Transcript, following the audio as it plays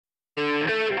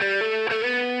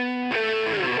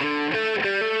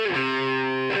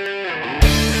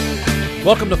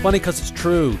Welcome to Funny 'Cause It's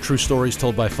True, true stories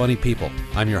told by funny people.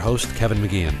 I'm your host, Kevin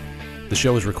McGeehan. The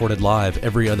show is recorded live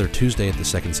every other Tuesday at the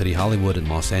Second City Hollywood in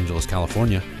Los Angeles,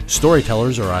 California.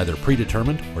 Storytellers are either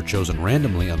predetermined or chosen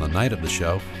randomly on the night of the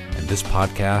show, and this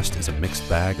podcast is a mixed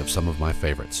bag of some of my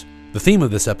favorites. The theme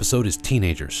of this episode is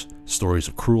teenagers, stories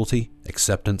of cruelty,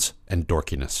 acceptance, and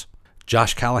dorkiness.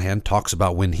 Josh Callahan talks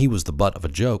about when he was the butt of a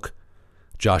joke.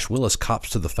 Josh Willis cops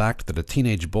to the fact that a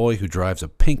teenage boy who drives a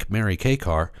pink Mary Kay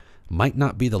car might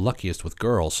not be the luckiest with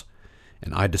girls,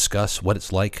 and I discuss what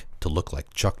it's like to look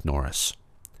like Chuck Norris.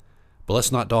 But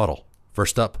let's not dawdle.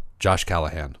 First up, Josh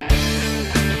Callahan.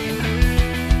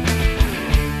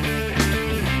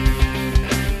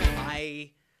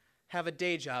 I have a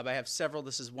day job. I have several.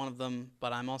 This is one of them,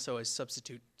 but I'm also a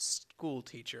substitute school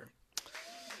teacher.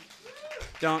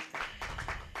 Don't.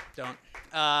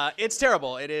 It's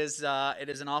terrible. It is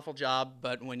an awful job,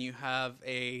 but when you have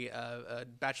a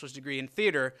bachelor's degree in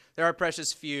theater, there are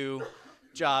precious few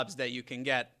jobs that you can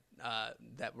get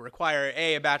that require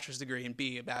A, a bachelor's degree, and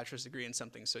B, a bachelor's degree in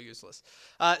something so useless.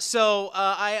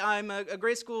 I'm a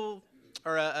grade school,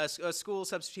 or a school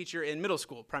substitute teacher in middle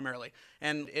school, primarily,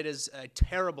 and it is a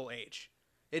terrible age.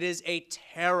 It is a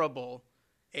terrible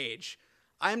age.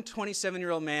 I'm a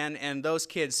 27-year-old man, and those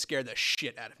kids scare the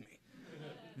shit out of me.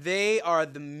 They are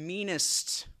the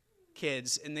meanest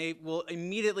kids, and they will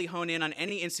immediately hone in on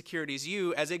any insecurities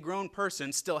you, as a grown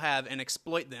person, still have and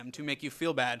exploit them to make you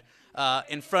feel bad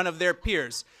in front of their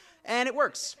peers. And it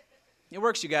works. It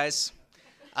works, you guys.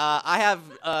 I have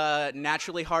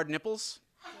naturally hard nipples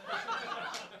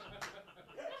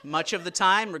much of the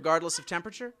time, regardless of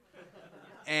temperature.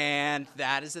 And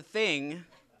that is a thing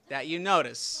that you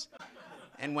notice.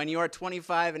 And when you are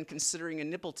 25 and considering a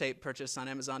nipple tape purchase on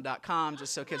Amazon.com,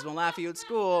 just so kids won't laugh at you at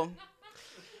school,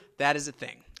 that is a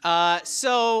thing. It's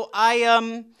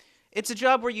a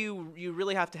job where you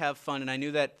really have to have fun, and I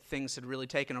knew that things had really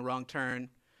taken a wrong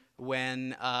turn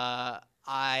when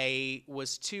I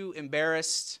was too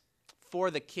embarrassed for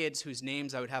the kids whose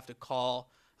names I would have to call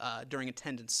during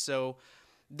attendance. So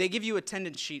they give you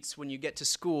attendance sheets when you get to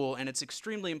school, and it's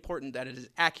extremely important that it is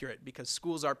accurate because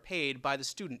schools are paid by the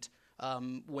student.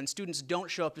 When students don't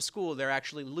show up to school, they're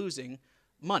actually losing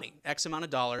money, X amount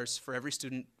of dollars for every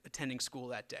student attending school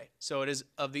that day. So it is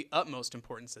of the utmost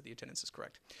importance that the attendance is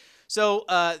correct. So,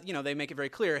 they make it very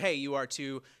clear, hey, you are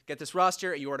to get this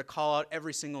roster, you are to call out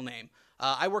every single name.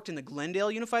 I worked in the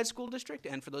Glendale Unified School District,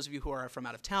 and for those of you who are from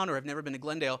out of town or have never been to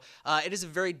Glendale, it is a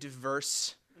very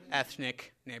diverse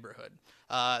ethnic neighborhood.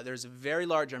 There's a very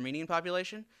large Armenian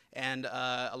population, and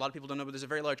a lot of people don't know, but there's a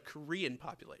very large Korean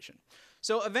population.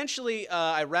 So eventually,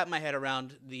 I wrapped my head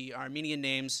around the Armenian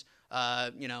names.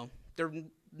 They're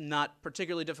not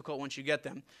particularly difficult once you get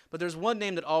them. But there's one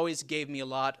name that always gave me a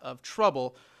lot of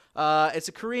trouble. It's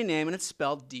a Korean name, and it's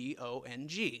spelled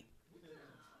D-O-N-G.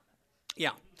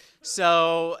 Yeah.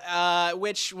 So,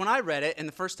 which, when I read it, and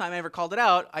the first time I ever called it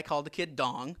out, I called the kid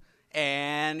Dong,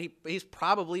 and he's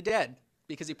probably dead,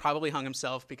 because he probably hung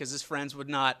himself, because his friends would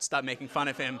not stop making fun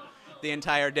of him the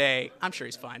entire day. I'm sure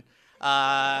he's fine.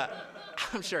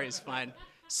 I'm sure he's fine.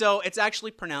 So it's actually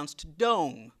pronounced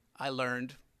Dong, I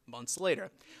learned months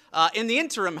later. In the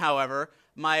interim, however,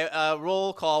 my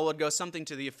roll call would go something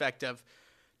to the effect of,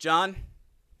 John,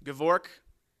 Gavork,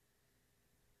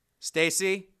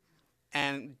 Stacy,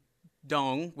 and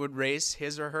Dong would raise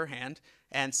his or her hand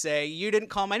and say, you didn't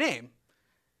call my name.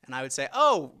 And I would say,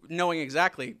 oh, knowing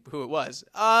exactly who it was.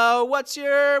 What's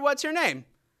your name?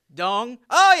 Dong?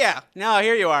 Oh, yeah. No,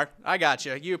 here you are. I got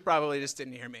you. You probably just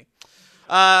didn't hear me.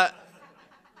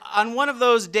 On one of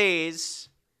those days,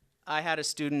 I had a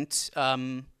student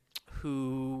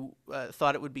who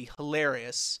thought it would be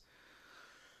hilarious.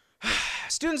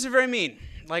 Students are very mean.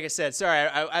 Like I said, sorry,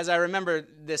 as I remember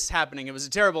this happening, it was a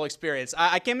terrible experience.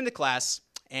 I came into class,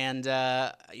 and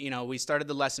we started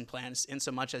the lesson plans in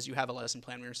so much as you have a lesson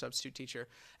plan when you're a substitute teacher.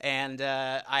 And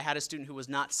I had a student who was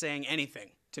not saying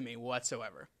anything to me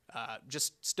whatsoever.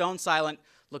 Just stone silent,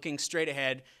 looking straight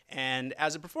ahead. And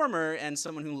as a performer and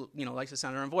someone who likes the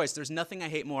sound of their own voice, there's nothing I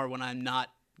hate more when I'm not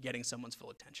getting someone's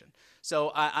full attention.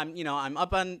 So I'm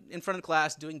up in front of the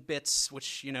class doing bits,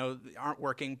 which aren't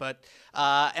working. But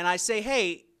and I say,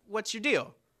 hey, what's your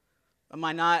deal? Am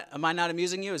I not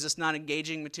amusing you? Is this not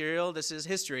engaging material? This is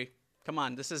history. Come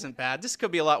on, this isn't bad. This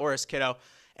could be a lot worse, kiddo.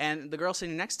 And the girl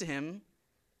sitting next to him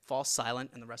falls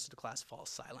silent, and the rest of the class falls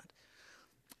silent.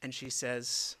 And she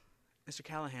says, Mr.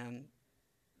 Callahan,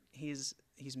 he's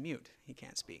mute. He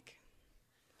can't speak.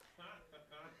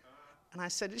 And I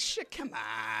said, shit, come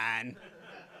on.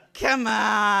 Come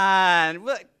on.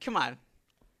 Come on.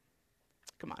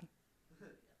 Come on.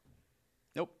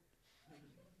 Nope.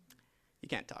 You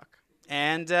can't talk.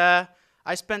 And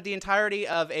I spent the entirety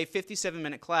of a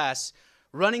 57-minute class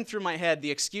running through my head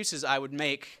the excuses I would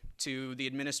make to the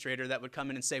administrator that would come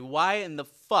in and say, why in the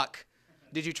fuck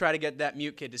did you try to get that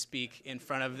mute kid to speak in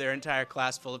front of their entire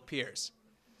class full of peers?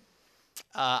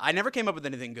 I never came up with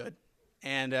anything good.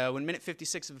 And when minute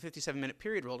 56 of a 57-minute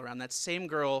period rolled around, that same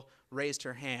girl raised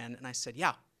her hand, and I said,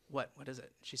 yeah, what is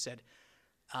it? She said,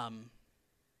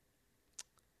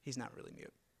 he's not really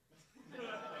mute.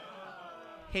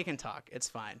 He can talk, it's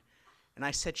fine. And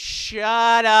I said,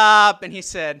 shut up. And he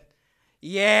said,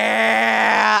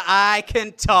 yeah, I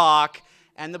can talk.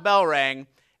 And the bell rang,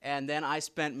 and then I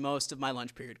spent most of my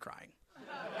lunch period crying.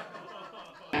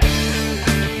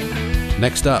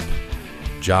 Next up,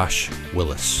 Josh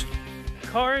Willis.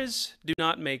 Cars do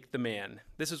not make the man.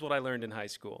 This is what I learned in high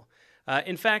school.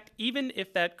 In fact, even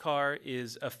if that car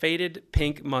is a faded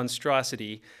pink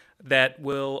monstrosity that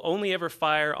will only ever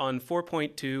fire on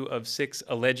 4.2 of 6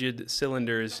 alleged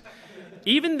cylinders,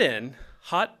 even then,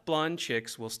 hot blonde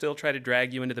chicks will still try to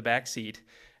drag you into the back seat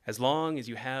as long as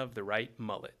you have the right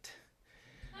mullet.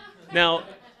 Now,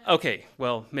 okay,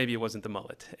 well, maybe it wasn't the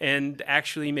mullet. And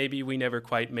actually, maybe we never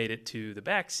quite made it to the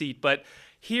back seat, but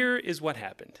here is what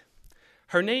happened.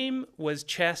 Her name was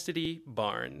Chastity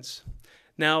Barnes.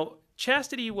 Now,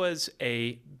 Chastity was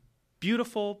a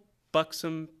beautiful,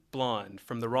 buxom blonde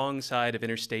from the wrong side of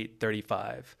Interstate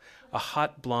 35, a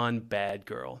hot blonde bad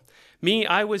girl. Me,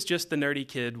 I was just the nerdy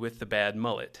kid with the bad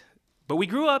mullet. But we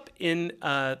grew up in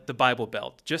the Bible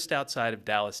Belt, just outside of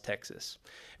Dallas, Texas.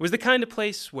 It was the kind of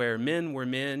place where men were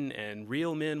men and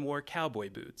real men wore cowboy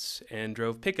boots and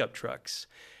drove pickup trucks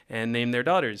and named their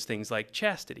daughters things like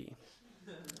Chastity.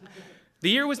 The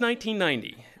year was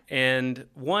 1990, and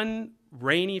one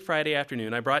rainy Friday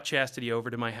afternoon, I brought Chastity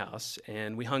over to my house,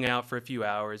 and we hung out for a few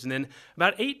hours. And then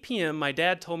about 8 p.m., my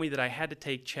dad told me that I had to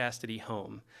take Chastity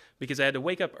home because I had to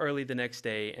wake up early the next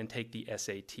day and take the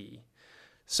SAT.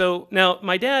 So now,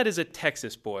 my dad is a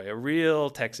Texas boy, a real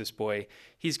Texas boy.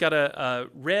 He's got a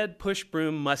red push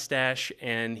broom mustache,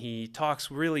 and he talks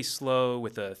really slow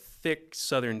with a thick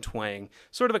southern twang,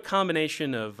 sort of a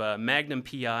combination of Magnum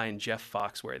P.I. and Jeff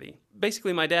Foxworthy.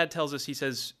 Basically, my dad tells us, he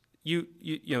says, you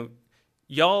know,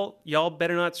 y'all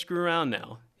better not screw around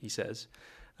now, he says.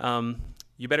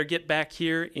 You better get back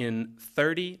here in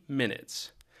 30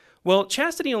 minutes. Well,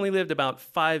 Chastity only lived about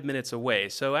 5 minutes away,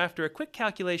 so after a quick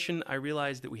calculation, I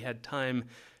realized that we had time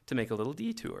to make a little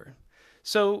detour.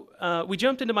 So we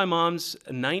jumped into my mom's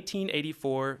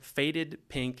 1984 faded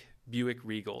pink Buick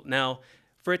Regal. Now,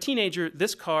 for a teenager,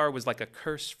 this car was like a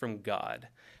curse from God.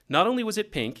 Not only was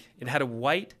it pink, it had a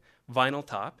white vinyl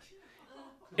top.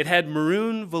 It had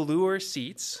maroon velour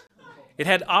seats. It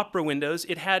had opera windows.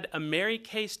 It had a Mary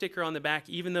Kay sticker on the back,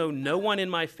 even though no one in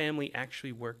my family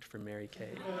actually worked for Mary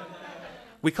Kay.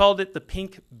 We called it the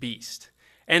Pink Beast.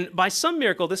 And by some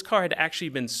miracle, this car had actually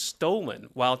been stolen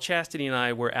while Chastity and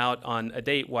I were out on a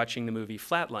date watching the movie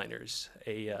Flatliners,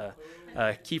 a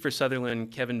Kiefer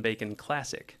Sutherland, Kevin Bacon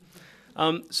classic.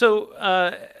 But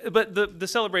the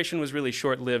celebration was really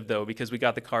short-lived, though, because we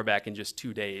got the car back in just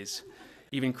 2 days.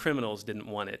 Even criminals didn't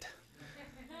want it.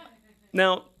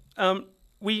 Now,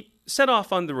 we set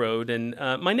off on the road, and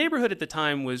my neighborhood at the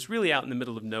time was really out in the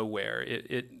middle of nowhere.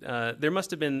 There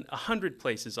must have been 100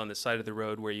 places on the side of the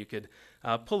road where you could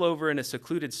pull over in a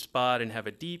secluded spot and have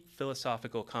a deep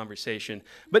philosophical conversation.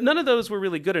 But none of those were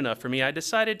really good enough for me. I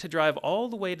decided to drive all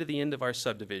the way to the end of our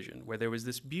subdivision, where there was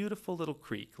this beautiful little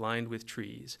creek lined with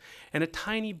trees, and a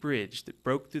tiny bridge that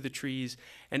broke through the trees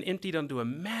and emptied onto a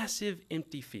massive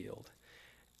empty field.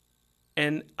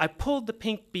 And I pulled the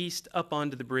Pink Beast up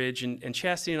onto the bridge, and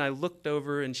Chastity and I looked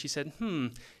over, and she said,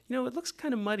 it looks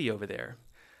kind of muddy over there.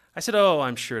 I said, oh,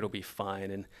 I'm sure it'll be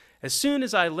fine. And as soon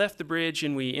as I left the bridge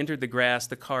and we entered the grass,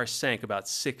 the car sank about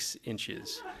 6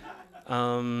 inches.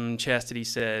 Chastity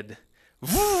said,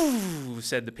 "Woo,"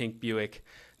 said the pink Buick.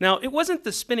 Now, it wasn't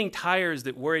the spinning tires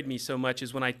that worried me so much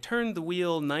as when I turned the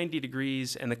wheel 90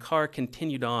 degrees and the car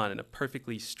continued on in a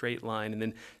perfectly straight line and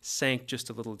then sank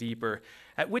just a little deeper,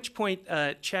 at which point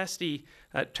Chastity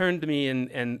turned to me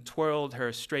and twirled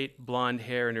her straight blonde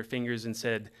hair in her fingers and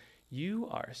said, "You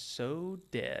are so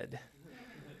dead."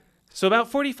 So about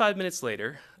 45 minutes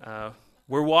later,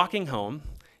 we're walking home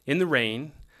in the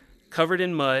rain, covered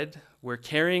in mud. We're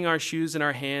carrying our shoes in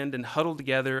our hand and huddled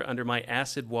together under my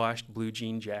acid-washed blue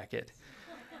jean jacket.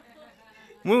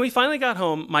 When we finally got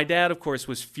home, my dad, of course,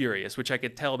 was furious, which I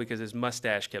could tell because his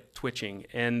mustache kept twitching.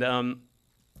 And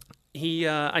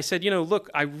I said,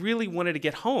 look, I really wanted to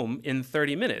get home in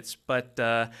 30 minutes, but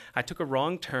I took a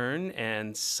wrong turn,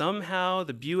 and somehow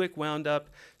the Buick wound up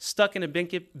stuck in a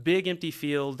big empty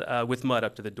field with mud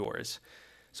up to the doors.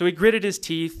 So he gritted his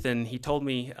teeth and he told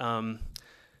me,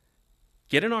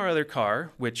 get in our other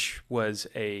car, which was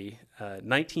a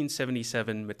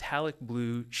 1977 metallic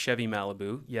blue Chevy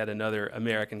Malibu, yet another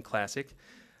American classic,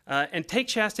 and take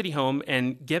Chastity home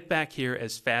and get back here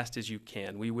as fast as you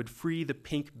can. We would free the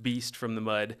pink beast from the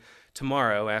mud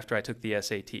tomorrow after I took the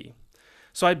SAT.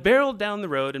 So I barreled down the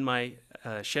road in my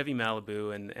Chevy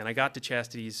Malibu, and I got to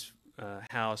Chastity's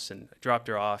house and dropped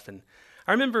her off. And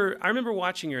I remember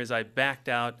watching her as I backed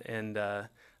out, and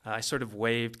I sort of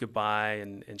waved goodbye,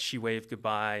 and she waved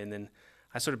goodbye, and then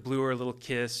I sort of blew her a little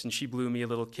kiss, and she blew me a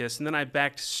little kiss, and then I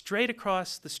backed straight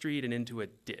across the street and into a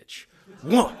ditch.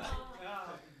 Whoomp!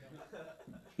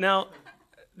 Now,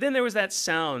 then there was that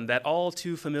sound, that all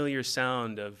too familiar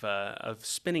sound of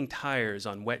spinning tires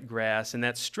on wet grass, and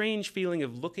that strange feeling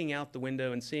of looking out the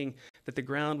window and seeing that the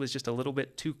ground was just a little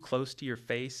bit too close to your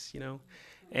face, you know?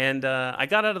 And I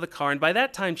got out of the car, and by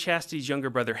that time, Chastity's younger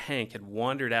brother, Hank, had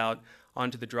wandered out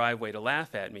onto the driveway to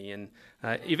laugh at me. And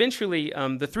eventually,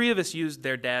 the three of us used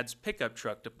their dad's pickup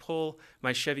truck to pull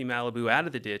my Chevy Malibu out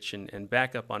of the ditch and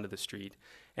back up onto the street.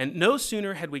 And no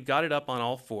sooner had we got it up on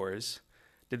all fours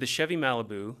did the Chevy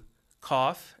Malibu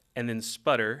cough and then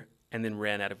sputter and then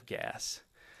ran out of gas.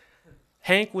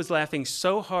 Hank was laughing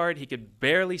so hard he could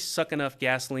barely suck enough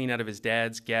gasoline out of his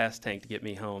dad's gas tank to get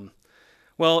me home.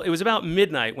 Well, it was about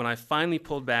midnight when I finally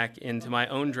pulled back into my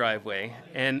own driveway,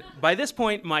 and by this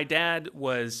point, my dad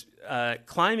was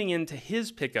climbing into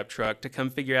his pickup truck to come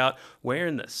figure out where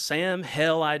in the Sam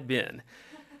hell I'd been.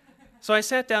 So I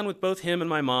sat down with both him and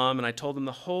my mom, and I told them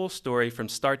the whole story from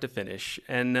start to finish.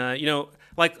 And,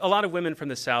 like a lot of women from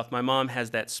the South, my mom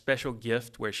has that special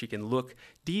gift where she can look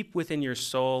deep within your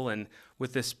soul and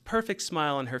with this perfect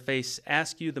smile on her face,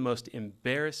 ask you the most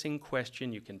embarrassing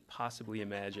question you can possibly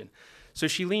imagine. So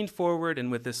she leaned forward, and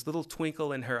with this little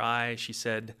twinkle in her eye, she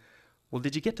said, "Well,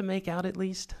 did you get to make out at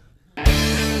least?"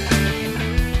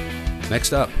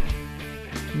 Next up,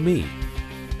 me,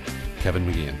 Kevin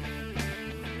McGeehan.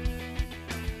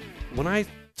 When I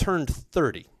turned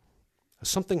 30,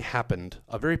 something happened.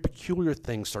 A very peculiar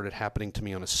thing started happening to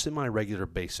me on a semi-regular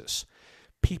basis.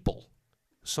 People,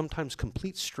 sometimes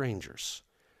complete strangers,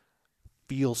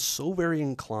 feel so very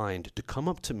inclined to come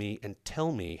up to me and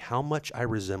tell me how much I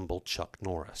resemble Chuck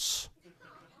Norris.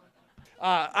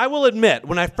 I will admit,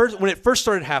 when it first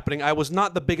started happening, I was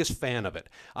not the biggest fan of it.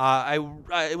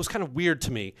 It was kind of weird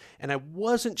to me, and I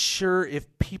wasn't sure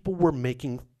if people were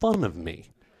making fun of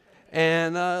me.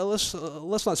 And let's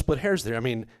not split hairs there. I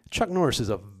mean, Chuck Norris is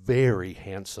a very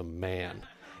handsome man,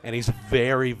 and he's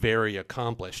very, very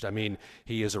accomplished. I mean,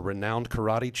 he is a renowned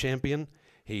karate champion.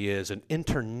 He is an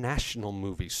international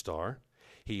movie star.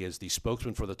 He is the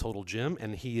spokesman for the Total Gym,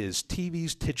 and he is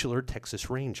TV's titular Texas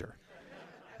Ranger.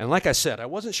 And like I said, I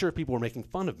wasn't sure if people were making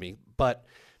fun of me, but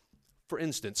for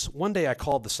instance, one day I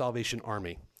called the Salvation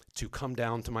Army to come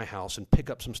down to my house and pick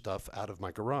up some stuff out of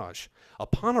my garage.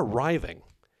 Upon arriving,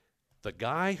 the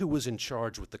guy who was in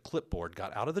charge with the clipboard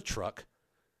got out of the truck,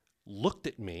 looked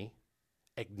at me,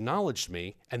 acknowledged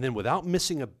me, and then without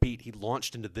missing a beat, he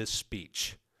launched into this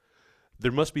speech.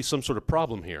 "There must be some sort of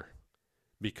problem here,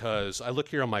 because I look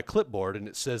here on my clipboard and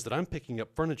it says that I'm picking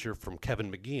up furniture from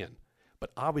Kevin McGeehan.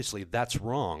 But obviously that's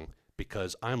wrong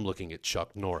because I'm looking at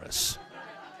Chuck Norris."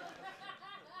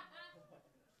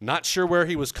 Not sure where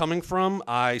he was coming from.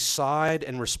 I sighed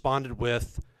and responded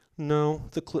with, "No,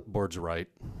 the clipboard's right."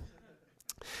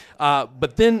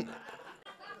 But then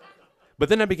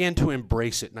I began to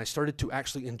embrace it, and I started to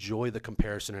actually enjoy the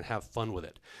comparison and have fun with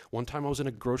it. One time I was in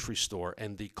a grocery store,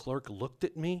 and the clerk looked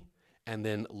at me and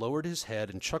then lowered his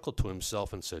head and chuckled to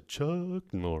himself and said,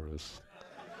 "Chuck Norris."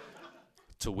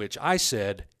 To which I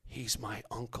said, "He's my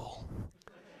uncle."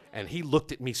 And he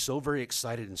looked at me so very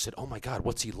excited and said, "Oh my God,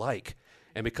 what's he like?"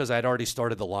 And because I'd already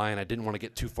started the lie and I didn't want to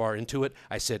get too far into it,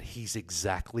 I said, "He's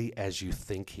exactly as you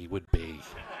think he would be."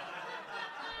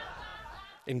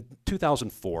 In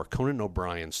 2004, Conan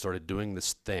O'Brien started doing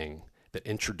this thing that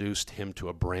introduced him to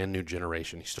a brand new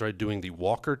generation. He started doing the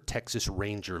Walker Texas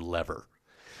Ranger lever,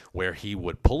 where he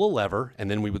would pull a lever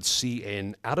and then we would see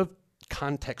an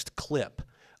out-of-context clip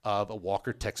of a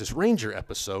Walker Texas Ranger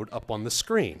episode up on the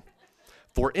screen.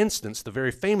 For instance, the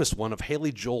very famous one of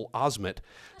Haley Joel Osment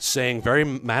saying very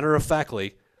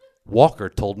matter-of-factly, "Walker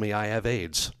told me I have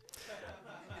AIDS."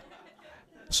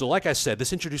 So like I said,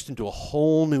 this introduced him to a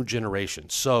whole new generation.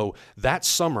 So that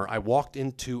summer, I walked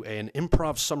into an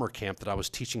improv summer camp that I was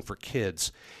teaching for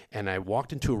kids, and I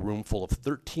walked into a room full of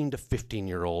 13 to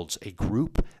 15-year-olds, a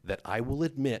group that I will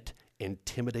admit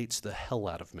intimidates the hell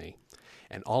out of me.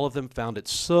 And all of them found it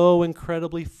so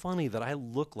incredibly funny that I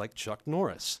look like Chuck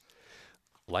Norris.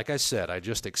 like I said, I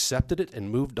just accepted it and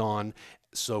moved on.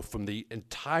 So from the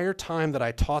entire time that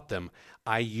I taught them,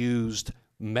 I used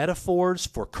metaphors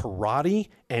for karate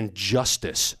and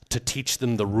justice to teach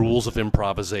them the rules of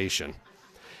improvisation.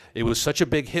 It was such a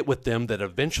big hit with them that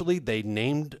eventually they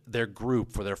named their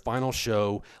group for their final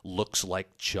show Looks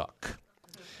Like Chuck.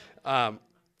 I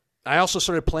also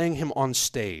started playing him on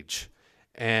stage,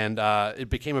 and it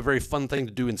became a very fun thing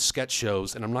to do in sketch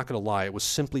shows, and I'm not going to lie, it was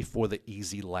simply for the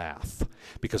easy laugh,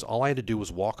 because all I had to do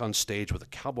was walk on stage with a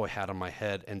cowboy hat on my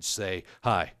head and say,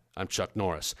 "Hi, I'm Chuck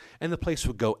Norris," and the place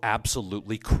would go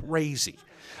absolutely crazy.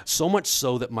 So much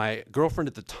so that my girlfriend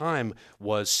at the time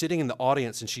was sitting in the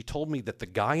audience, and she told me that the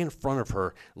guy in front of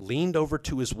her leaned over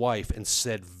to his wife and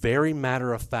said very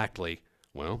matter-of-factly,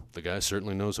 "Well, the guy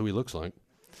certainly knows who he looks like."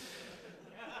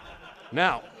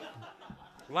 Now,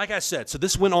 like I said, so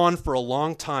this went on for a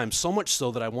long time, so much so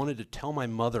that I wanted to tell my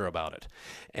mother about it.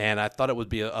 And I thought it would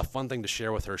be a fun thing to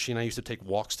share with her. She and I used to take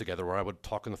walks together where I would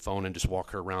talk on the phone and just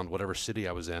walk her around whatever city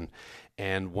I was in.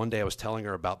 And one day I was telling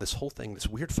her about this whole thing, this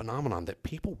weird phenomenon that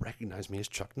people recognize me as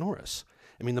Chuck Norris.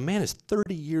 I mean, the man is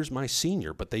 30 years my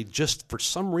senior, but they just, for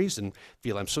some reason,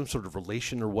 feel I'm some sort of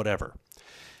relation or whatever.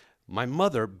 My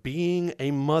mother, being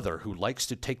a mother who likes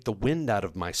to take the wind out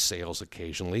of my sails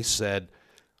occasionally, said,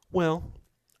 "Well,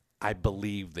 I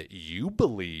believe that you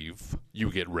believe you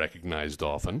get recognized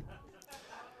often."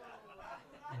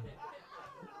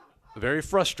 Very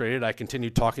frustrated, I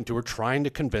continued talking to her, trying to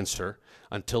convince her,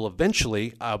 until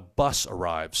eventually a bus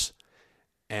arrives.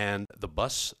 And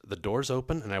the doors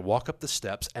open, and I walk up the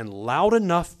steps, and loud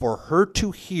enough for her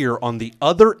to hear on the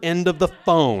other end of the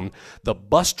phone, the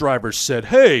bus driver said,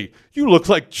 "Hey, you look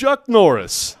like Chuck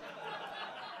Norris."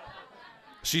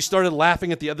 She started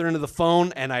laughing at the other end of the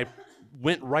phone, and I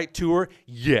went right to her.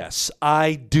 "Yes,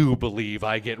 I do believe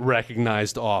I get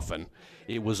recognized often."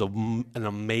 It was an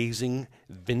amazing,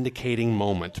 vindicating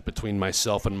moment between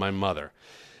myself and my mother.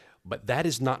 But that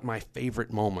is not my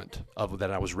favorite moment of that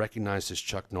I was recognized as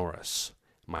Chuck Norris.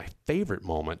 My favorite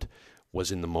moment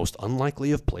was in the most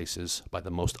unlikely of places by the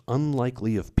most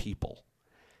unlikely of people.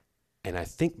 And I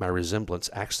think my resemblance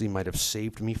actually might have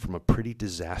saved me from a pretty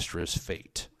disastrous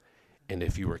fate. And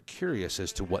if you are curious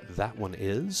as to what that one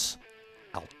is,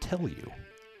 I'll tell you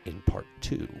in part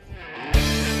 2.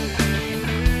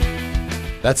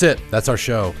 That's it. That's our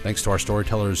show. Thanks to our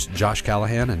storytellers Josh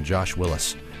Callahan and Josh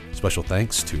Willis. Special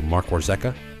thanks to Mark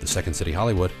Warzeka, the Second City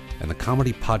Hollywood, and the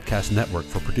Comedy Podcast Network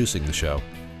for producing the show.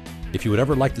 If you would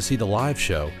ever like to see the live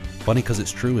show, Funny 'Cause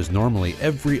It's True is normally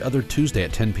every other Tuesday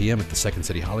at 10 p.m. at the Second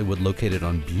City Hollywood, located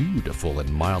on beautiful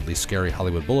and mildly scary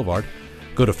Hollywood Boulevard.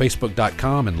 Go to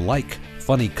facebook.com and like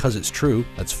Funny 'Cause It's True.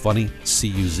 That's funny,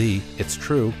 C-U-Z, it's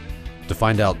true, to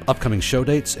find out upcoming show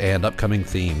dates and upcoming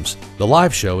themes. The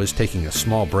live show is taking a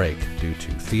small break due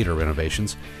to theater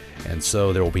renovations, and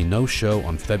so there will be no show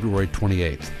on February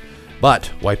 28th.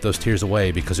 But wipe those tears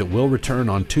away, because it will return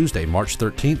on Tuesday, March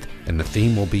 13th, and the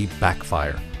theme will be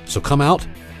Backfire. So come out,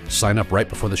 sign up right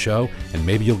before the show, and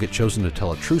maybe you'll get chosen to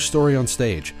tell a true story on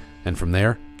stage, and from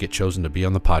there, get chosen to be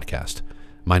on the podcast.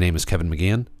 My name is Kevin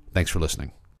McGeehan. Thanks for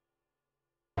listening.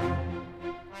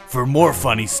 For more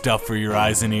funny stuff for your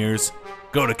eyes and ears,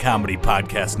 go to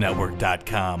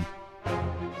comedypodcastnetwork.com.